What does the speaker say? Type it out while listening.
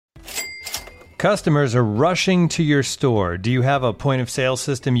Customers are rushing to your store. Do you have a point of sale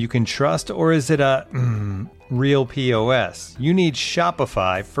system you can trust, or is it a real POS? You need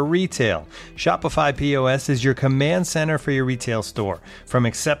Shopify for retail. Shopify POS is your command center for your retail store. From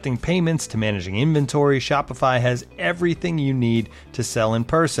accepting payments to managing inventory, Shopify has everything you need to sell in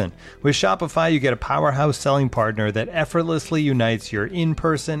person. With Shopify, you get a powerhouse selling partner that effortlessly unites your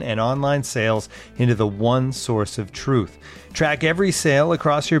in-person and online sales into the one source of truth. Track every sale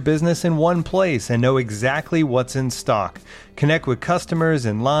across your business in one place and know exactly what's in stock. Connect with customers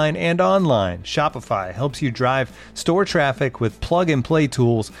in line and online. Shopify helps you drive store traffic with plug-and-play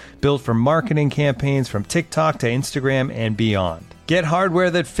tools built for marketing campaigns from TikTok to Instagram and beyond. Get hardware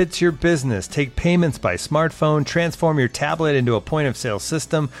that fits your business. Take payments by smartphone, transform your tablet into a point-of-sale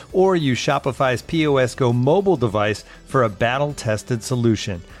system, or use Shopify's POS Go mobile device for a battle-tested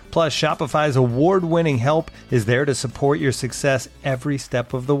solution. Plus, Shopify's award-winning help is there to support your success every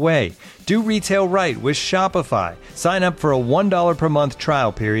step of the way. Do retail right with Shopify. Sign up for a $1 per month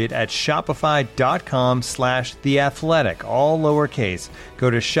trial period at shopify.com/theathletic, all lowercase. Go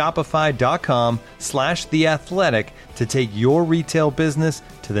to shopify.com/theathletic to take your retail business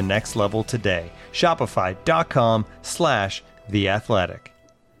to the next level today. Shopify.com/theathletic.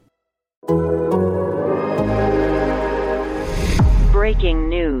 Breaking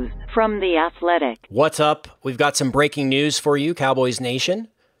news from The Athletic. What's up? We've got some breaking news for you, Cowboys Nation.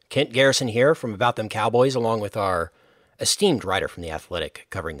 Kent Garrison here from About Them Cowboys, along with our esteemed writer from The Athletic,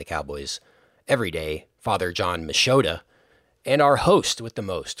 covering the Cowboys every day, Father John Machota, and our host with the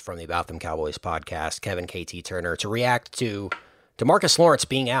most from the About Them Cowboys podcast, Kevin KT Turner, to react to DeMarcus Lawrence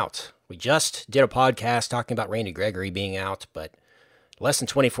being out. We just did a podcast talking about Randy Gregory being out, but less than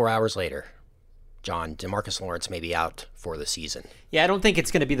 24 hours later, John, DeMarcus Lawrence may be out for the season. Yeah, I don't think it's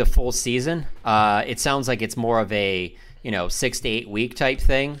going to be the full season. It sounds like it's more of a 6 to 8 week type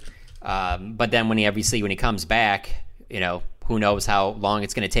thing. But then when he comes back, who knows how long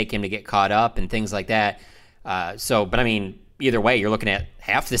it's going to take him to get caught up and things like that. But I mean, either way, you're looking at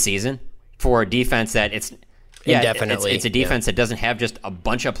half the season for a defense that indefinitely. It's a defense that doesn't have just a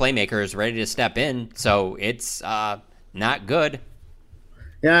bunch of playmakers ready to step in. So it's not good.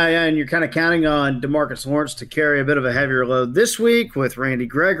 Yeah, and you're kind of counting on DeMarcus Lawrence to carry a bit of a heavier load this week with Randy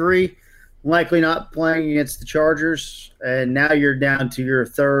Gregory likely not playing against the Chargers. And now you're down to your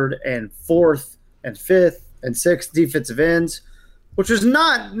third and fourth and fifth and sixth defensive ends, which was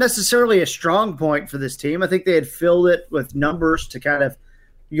not necessarily a strong point for this team. I think they had filled it with numbers to kind of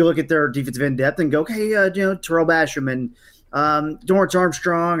 – you look at their defensive end depth and go, okay, Terrell Basham and Dorrance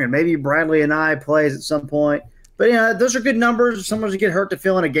Armstrong and maybe Bradley and I plays at some point. But, those are good numbers. Sometimes you get hurt to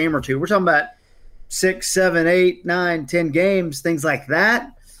fill in a game or two. We're talking about 6, 7, 8, 9, 10 games, things like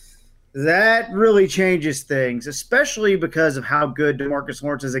that. That really changes things, especially because of how good DeMarcus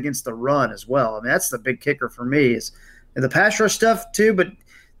Lawrence is against the run as well. I mean, that's the big kicker for me is the pass rush stuff too, but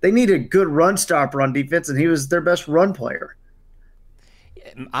they need a good run stopper on defense, and he was their best run player.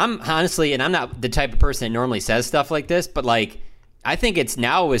 I'm honestly, and I'm not the type of person that normally says stuff like this, but I think it's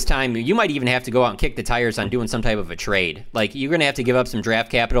now is time. You might even have to go out and kick the tires on doing some type of a trade. You're going to have to give up some draft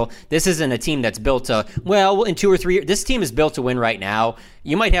capital. This isn't a team that's built to, in 2 or 3 years. This team is built to win right now.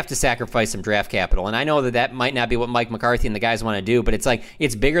 You might have to sacrifice some draft capital. And I know that might not be what Mike McCarthy and the guys want to do, but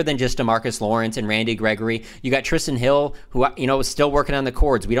it's bigger than just DeMarcus Lawrence and Randy Gregory. You got Tristan Hill, who, is still working on the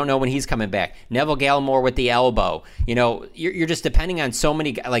cords. We don't know when he's coming back. Neville Gallimore with the elbow. You're just depending on so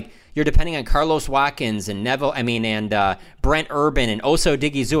many, you're depending on Carlos Watkins and Brent Urban and Oso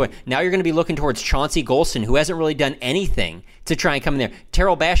Digizua. Now you're going to be looking towards Chauncey Golston, who hasn't really done anything to try and come in there.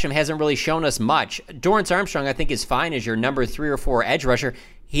 Terrell Basham hasn't really shown us much. Dorrance Armstrong, I think, is fine as your number 3 or 4 edge rusher.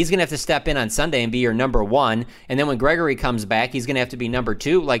 He's going to have to step in on Sunday and be your number 1. And then when Gregory comes back, he's going to have to be number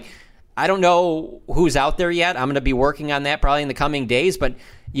 2. I don't know who's out there yet. I'm going to be working on that probably in the coming days, but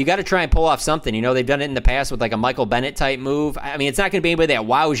you got to try and pull off something. They've done it in the past with a Michael Bennett type move. I mean, it's not going to be anybody that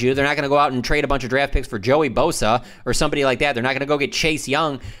wows you. They're not going to go out and trade a bunch of draft picks for Joey Bosa or somebody like that. They're not going to go get Chase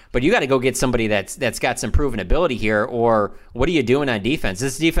Young, but you got to go get somebody that's got some proven ability here. Or what are you doing on defense?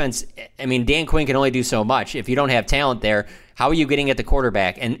 This defense, I mean, Dan Quinn can only do so much. If you don't have talent there, how are you getting at the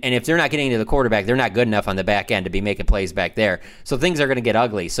quarterback? And if they're not getting to the quarterback, they're not good enough on the back end to be making plays back there. So things are going to get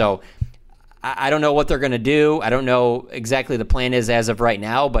ugly. So I don't know what they're going to do. I don't know exactly the plan is as of right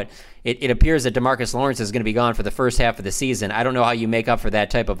now, but it appears that DeMarcus Lawrence is going to be gone for the first half of the season. I don't know how you make up for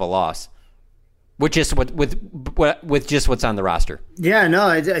that type of a loss with just what's on the roster. Yeah, no,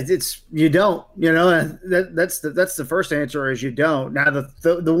 it's you don't. That's the first answer is you don't. Now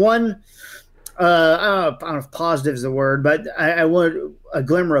the one I don't know if positive is the word, but I want a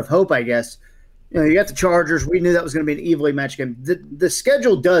glimmer of hope, I guess. You got the Chargers. We knew that was going to be an evenly matched game. The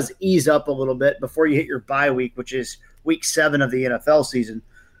schedule does ease up a little bit before you hit your bye week, which is week 7 of the NFL season.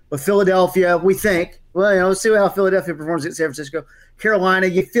 With Philadelphia, we think, let's see how Philadelphia performs at San Francisco. Carolina,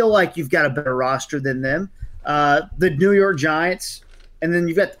 you feel like you've got a better roster than them. The New York Giants, and then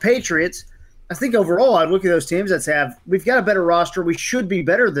you've got the Patriots. I think overall, I'd look at those teams that have, we've got a better roster. We should be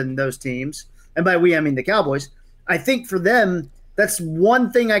better than those teams. And by we, I mean the Cowboys. I think for them, that's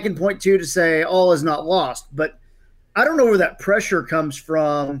one thing I can point to say all is not lost. But I don't know where that pressure comes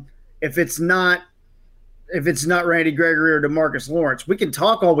from if it's not Randy Gregory or DeMarcus Lawrence. We can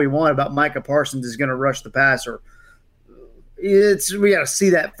talk all we want about Micah Parsons is going to rush the passer. We got to see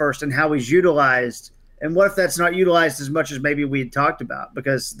that first and how he's utilized. And what if that's not utilized as much as maybe we had talked about?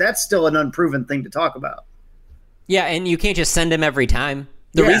 Because that's still an unproven thing to talk about. Yeah, and you can't just send him every time.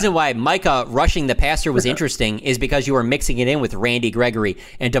 The reason why Micah rushing the passer was interesting is because you were mixing it in with Randy Gregory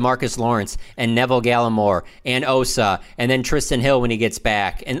and DeMarcus Lawrence and Neville Gallimore and Osa and then Tristan Hill when he gets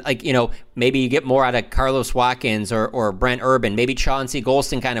back. And, maybe you get more out of Carlos Watkins or Brent Urban. Maybe Chauncey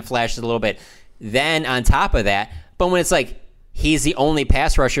Golston kind of flashes a little bit. Then on top of that, but when it's like he's the only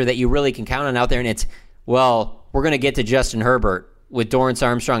pass rusher that you really can count on out there and it's, well, we're going to get to Justin Herbert with Dorrance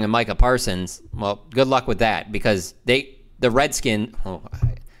Armstrong and Micah Parsons. Well, good luck with that because the Redskin, I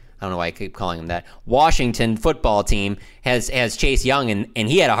don't know why I keep calling him that, Washington football team has Chase Young, and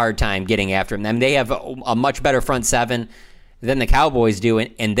he had a hard time getting after him. I mean, they have a much better front seven than the Cowboys do,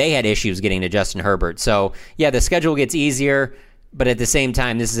 and they had issues getting to Justin Herbert. So, yeah, the schedule gets easier, but at the same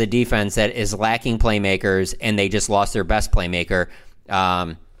time, this is a defense that is lacking playmakers, and they just lost their best playmaker.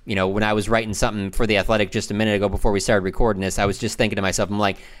 When I was writing something for The Athletic just a minute ago before we started recording this, I was just thinking to myself, I'm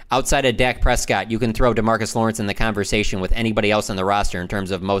like, outside of Dak Prescott, you can throw DeMarcus Lawrence in the conversation with anybody else on the roster in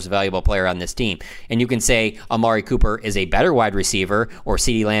terms of most valuable player on this team. And you can say Amari Cooper is a better wide receiver or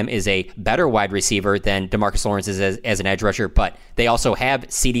CeeDee Lamb is a better wide receiver than DeMarcus Lawrence is as an edge rusher, but they also have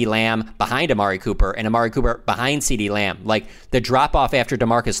CeeDee Lamb behind Amari Cooper and Amari Cooper behind CeeDee Lamb. Like, the drop-off after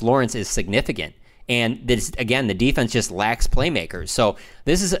DeMarcus Lawrence is significant. And this, again, the defense just lacks playmakers. So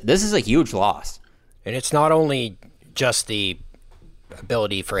this is a huge loss. And it's not only just the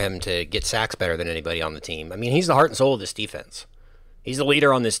ability for him to get sacks better than anybody on the team. I mean, he's the heart and soul of this defense. He's the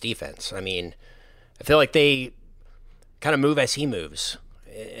leader on this defense. I mean, I feel like they kind of move as he moves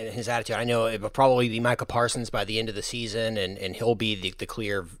in his attitude. I know it will probably be Micah Parsons by the end of the season, and he'll be the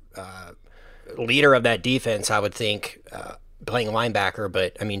clear leader of that defense, I would think, playing linebacker.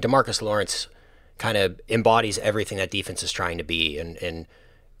 But, I mean, DeMarcus Lawrence kind of embodies everything that defense is trying to be, and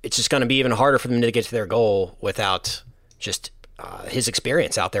it's just going to be even harder for them to get to their goal without just his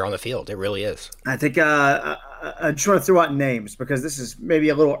experience out there on the field. It really is. I think I just want to throw out names because this is maybe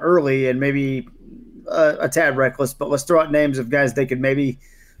a little early and maybe a tad reckless, but let's throw out names of guys they could maybe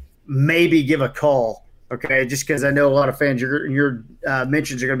give a call, okay? Just because I know a lot of fans, your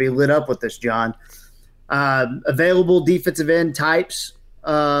mentions are going to be lit up with this, John. Available defensive end types,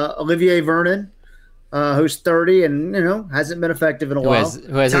 Olivier Vernon, who's 30 and hasn't been effective in a while.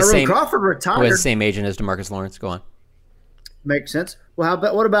 Who has Tyrone Crawford retired. Who has the same agent as DeMarcus Lawrence? Go on. Makes sense. Well,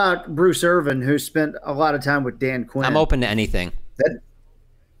 what about Bruce Irvin, who spent a lot of time with Dan Quinn? I'm open to anything.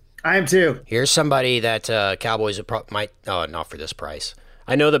 I am too. Here's somebody that Cowboys might. Oh, not for this price.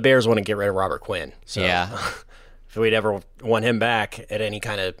 I know the Bears want to get rid of Robert Quinn. So yeah. If we'd ever want him back at any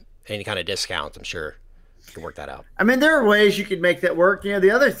kind of discount, I'm sure you can work that out. I mean, there are ways you could make that work.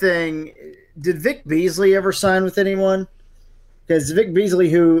 The other thing. Did Vic Beasley ever sign with anyone? Because Vic Beasley,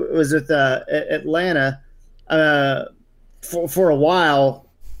 who was with Atlanta for a while,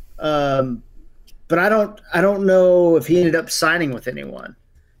 but I don't know if he ended up signing with anyone.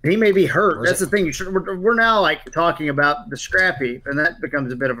 He may be hurt. That's the thing. We're now talking about the scrap heap, and that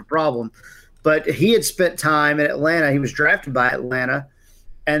becomes a bit of a problem. But he had spent time in Atlanta. He was drafted by Atlanta,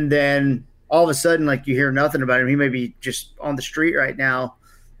 and then all of a sudden, you hear nothing about him. He may be just on the street right now.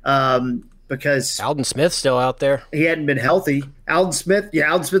 Because Aldon Smith's still out there. He hadn't been healthy. Aldon Smith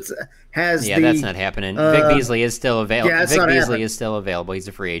has that's not happening. Vic Beasley is still available. Yeah, Vic Beasley is still available. He's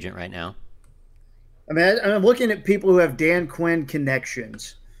a free agent right now. I mean, I'm looking at people who have Dan Quinn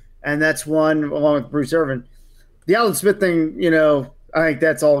connections, and that's one along with Bruce Irvin. The Aldon Smith thing, I think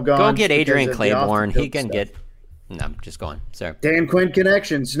that's all gone. Go get Adrian Claiborne. He can get – no, I'm just going. Sorry. Dan Quinn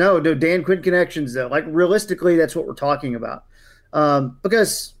connections. No, Dan Quinn connections, though. Realistically, that's what we're talking about.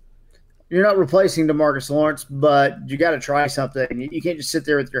 Because – you're not replacing DeMarcus Lawrence, but you got to try something. You can't just sit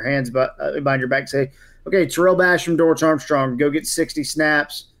there with your hands behind your back and say, okay, Terrell Basham, Dorrance Armstrong, go get 60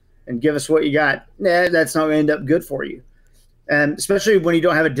 snaps and give us what you got. Nah, that's not going to end up good for you. And especially when you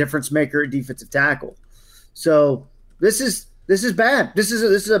don't have a difference maker at defensive tackle. So this is bad. This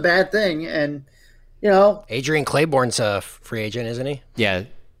is a bad thing. And Adrian Claiborne's a free agent, isn't he? Yeah.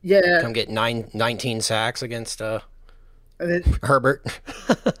 Come get 19 sacks against And Herbert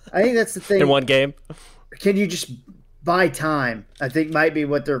I think that's the thing. in one game. Can you just buy time? I think might be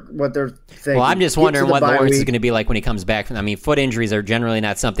what they're thinking. Well, I'm just Get wondering to the what bye Lawrence is week. going to be like when he comes back. Foot injuries are generally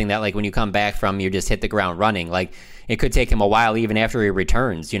not something that, like, when you come back from, you just hit the ground running. Like, it could take him a while even after he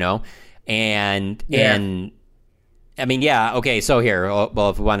returns, And okay, so here, well,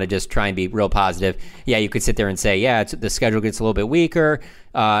 if we want to just try and be real positive, you could sit there and say, the schedule gets a little bit weaker,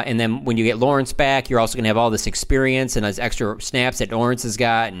 and then when you get Lawrence back, you're also going to have all this experience and those extra snaps that Lawrence has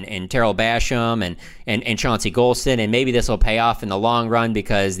got, and Terrell Basham and Chauncey Golston, and maybe this will pay off in the long run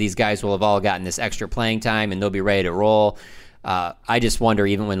because these guys will have all gotten this extra playing time and they'll be ready to roll. I just wonder,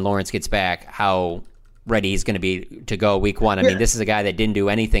 even when Lawrence gets back, how ready he's going to be to go week one. I mean, this is a guy that didn't do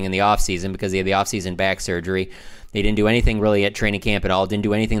anything in the offseason because he had the offseason back surgery. They didn't do anything really at training camp at all. Didn't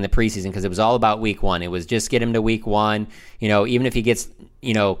do anything in the preseason because it was all about week one. It was just get him to week one. Even if he gets,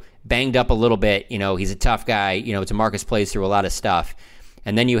 banged up a little bit, he's a tough guy. DeMarcus plays through a lot of stuff.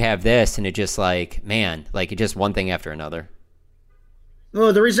 And then you have this, and it just it just one thing after another.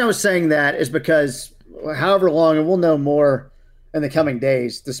 Well, the reason I was saying that is because however long, and we'll know more in the coming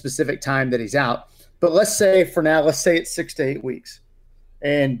days, the specific time that he's out. But let's say it's 6 to 8 weeks.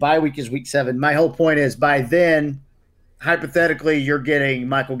 And bye week is week 7. My whole point is by then, hypothetically, you're getting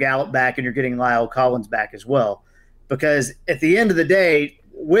Michael Gallup back and you're getting Lyle Collins back as well. Because at the end of the day,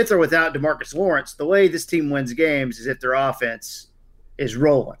 with or without DeMarcus Lawrence, the way this team wins games is if their offense is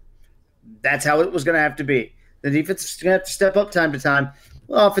rolling. That's how it was going to have to be. The defense is going to have to step up time to time.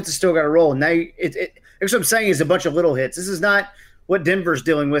 The offense has still got to roll. And now what I'm saying is a bunch of little hits. This is not what Denver's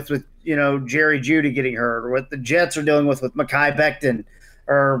dealing with Jerry Jeudy getting hurt, or what the Jets are dealing with Mekhi Becton,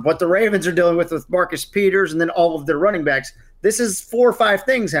 or what the Ravens are dealing with Marcus Peters, and then all of their running backs. This is 4 or 5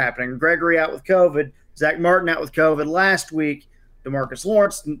 things happening. Gregory out with COVID, Zach Martin out with COVID last week, DeMarcus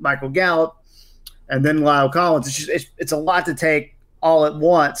Lawrence, Michael Gallup, and then Lyle Collins. It's a lot to take all at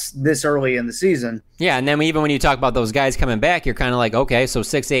once this early in the season. Yeah, and then even when you talk about those guys coming back, you're kind of like, okay, so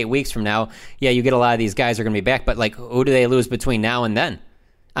 6 to 8 weeks from now, you get a lot of these guys are going to be back, but who do they lose between now and then?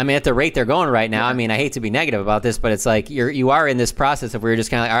 I mean, at the rate they're going right now, I mean, I hate to be negative about this, but it's like you are in this process of where you're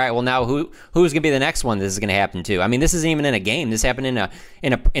just kind of like, all right, well, now who's going to be the next one this is going to happen to? I mean, this isn't even in a game. This happened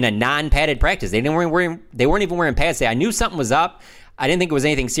in a non-padded practice. They weren't even wearing pads. I knew something was up. I didn't think it was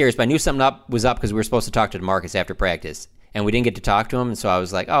anything serious, but I knew something was up because we were supposed to talk to DeMarcus after practice, and we didn't get to talk to him. And so I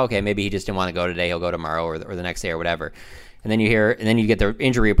was like, oh, okay, maybe he just didn't want to go today. He'll go tomorrow or the next day or whatever. And then you get the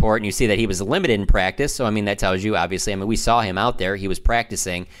injury report, and you see that he was limited in practice. So I mean, that tells you obviously. I mean, we saw him out there. He was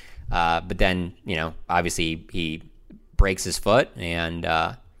practicing. But then, obviously he breaks his foot and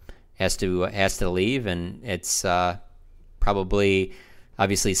has to leave, and it's probably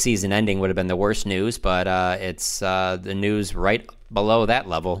obviously season ending would have been the worst news, but it's the news right below that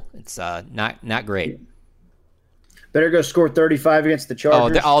level. It's not great. Better go score 35 against the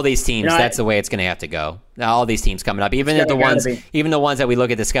Chargers. All these teams, that's the way it's going to have to go. All these teams coming up, even the ones that we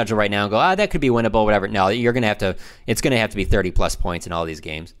look at the schedule right now and go, that could be winnable, whatever. No, it's going to have to be 30 plus points in all these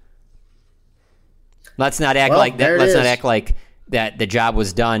games. Let's not act like that. Let's not act like that the job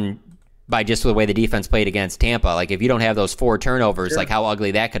was done by just the way the defense played against Tampa. Like, if you don't have those 4 turnovers, like how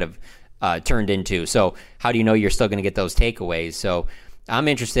ugly that could have turned into. So how do you know you're still going to get those takeaways? So I'm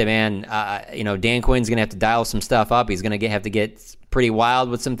interested, man. Dan Quinn's going to have to dial some stuff up. He's going to have to get pretty wild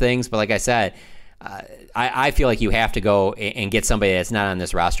with some things. But like I said, I feel like you have to go and get somebody that's not on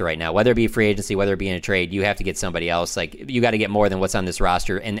this roster right now, whether it be free agency, whether it be in a trade. You have to get somebody else. Like, you got to get more than what's on this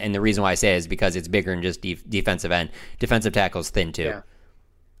roster. And the reason why I say it is because it's bigger than just defensive end. Defensive tackle's thin too. Yeah.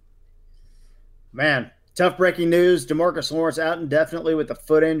 Man, tough breaking news. DeMarcus Lawrence out indefinitely with a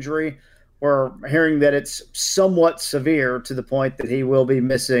foot injury. We're hearing that it's somewhat severe to the point that he will be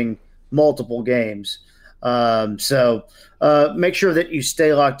missing multiple games. So make sure that you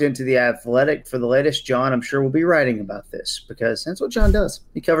stay locked into The Athletic for the latest. John, I'm sure, will be writing about this because that's what John does.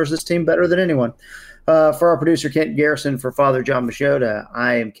 He covers this team better than anyone. For our producer, Kent Garrison, for Father John Machota,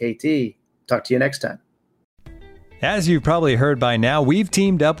 I am KT. Talk to you next time. As you've probably heard by now, we've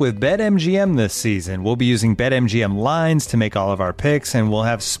teamed up with BetMGM this season. We'll be using BetMGM lines to make all of our picks, and we'll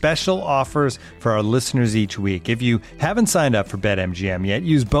have special offers for our listeners each week. If you haven't signed up for BetMGM yet,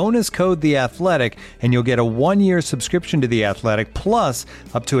 use bonus code The Athletic, and you'll get a 1-year subscription to The Athletic, plus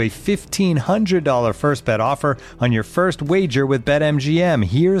up to a $1,500 first bet offer on your first wager with BetMGM.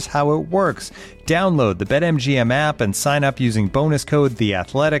 Here's how it works. Download the BetMGM app and sign up using bonus code The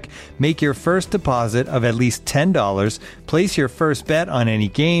Athletic. Make your first deposit of at least $10. Place your first bet on any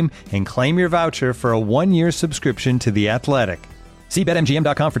game and claim your voucher for a 1-year subscription to The Athletic. See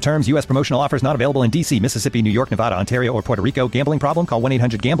BetMGM.com for terms. U.S. promotional offers not available in D.C., Mississippi, New York, Nevada, Ontario, or Puerto Rico. Gambling problem? Call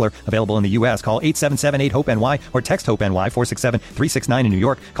 1-800-GAMBLER. Available in the U.S. Call 877-8-HOPE-NY or text HOPE-NY 467-369 in New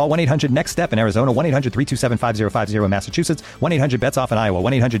York. Call 1-800-NEXT-STEP in Arizona. 1-800-327-5050 in Massachusetts. 1-800-BETS-OFF in Iowa.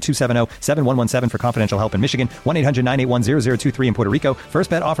 1-800-270-7117 for confidential help in Michigan. 1-800-981-0023 in Puerto Rico. First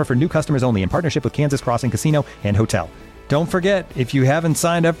bet offer for new customers only in partnership with Kansas Crossing Casino and Hotel. Don't forget, if you haven't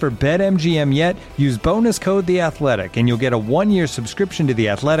signed up for BetMGM yet, use bonus code The Athletic, and you'll get a 1-year subscription to The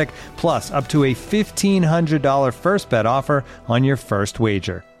Athletic, plus up to a $1,500 first bet offer on your first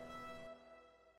wager.